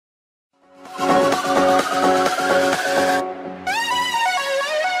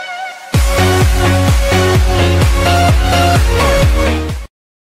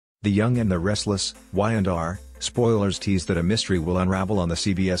The Young and the Restless, Y&R, spoilers tease that a mystery will unravel on the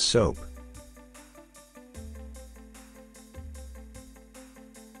CBS soap.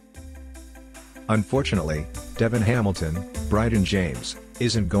 Unfortunately, Devon Hamilton, Bryton James,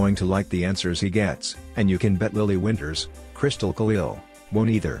 isn't going to like the answers he gets, and you can bet Lily Winters, Crystal Khalil,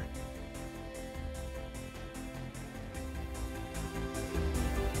 won't either.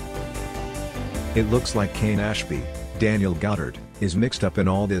 It looks like Kane Ashby, Daniel Goddard, is mixed up in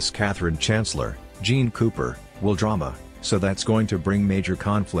all this Catherine Chancellor, Gene Cooper, will drama, so that's going to bring major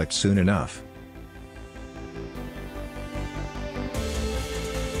conflict soon enough.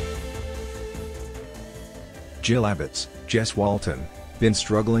 Jill Abbott's Jess Walton, been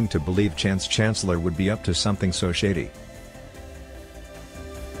struggling to believe Chance Chancellor would be up to something so shady.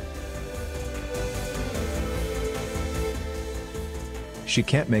 She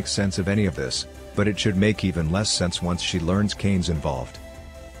can't make sense of any of this, but it should make even less sense once she learns Kane's involved.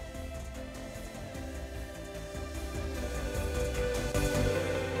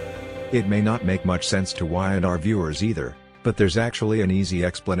 It may not make much sense to Y&R viewers either, but there's actually an easy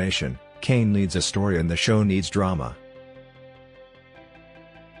explanation: Kane needs a story and the show needs drama.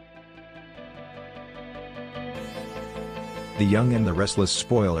 The Young and the Restless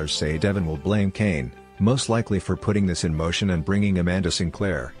spoilers say Devon will blame Kane, most likely for putting this in motion and bringing Amanda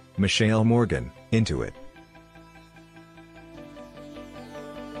Sinclair, Michelle Morgan, into it.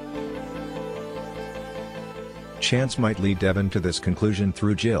 Chance might lead Devon to this conclusion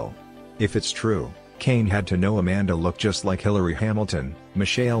through Jill. If it's true, Kane had to know Amanda looked just like Hillary Hamilton,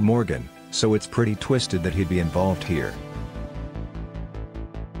 Michelle Morgan, so it's pretty twisted that he'd be involved here.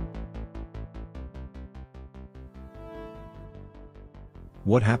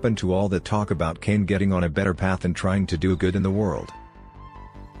 What happened to all the talk about Kane getting on a better path and trying to do good in the world?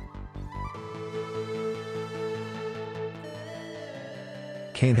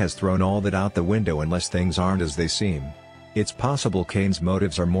 Kane has thrown all that out the window unless things aren't as they seem. It's possible Kane's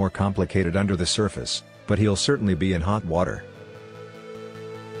motives are more complicated under the surface, but he'll certainly be in hot water.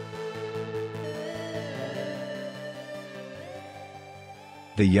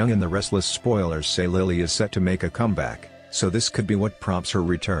 The Young and the Restless spoilers say Lily is set to make a comeback, so this could be what prompts her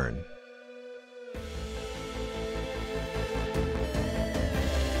return.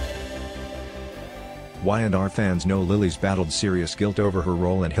 Y&R fans know Lily's battled serious guilt over her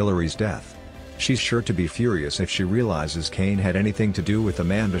role in Hillary's death. She's sure to be furious if she realizes Kane had anything to do with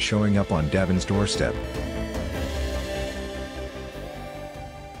Amanda showing up on Devon's doorstep.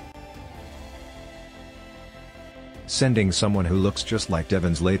 Sending someone who looks just like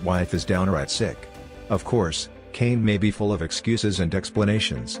Devon's late wife is downright sick. Of course, Kane may be full of excuses and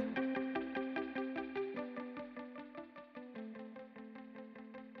explanations.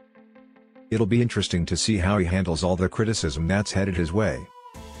 It'll be interesting to see how he handles all the criticism that's headed his way.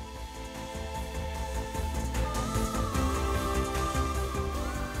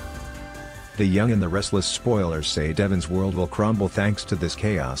 The Young and the Restless spoilers say Devon's world will crumble thanks to this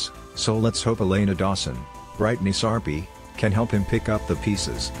chaos, so let's hope Elena Dawson, Brittany Sarpy, can help him pick up the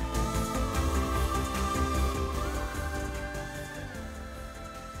pieces.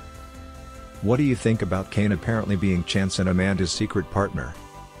 What do you think about Kane apparently being Chance and Amanda's secret partner?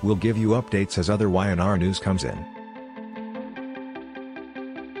 We'll give you updates as other Y&R news comes in.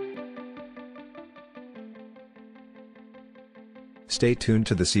 Stay tuned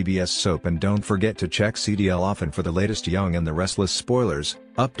to the CBS soap and don't forget to check CDL often for the latest Young and the Restless spoilers,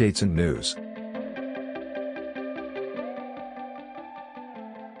 updates and news.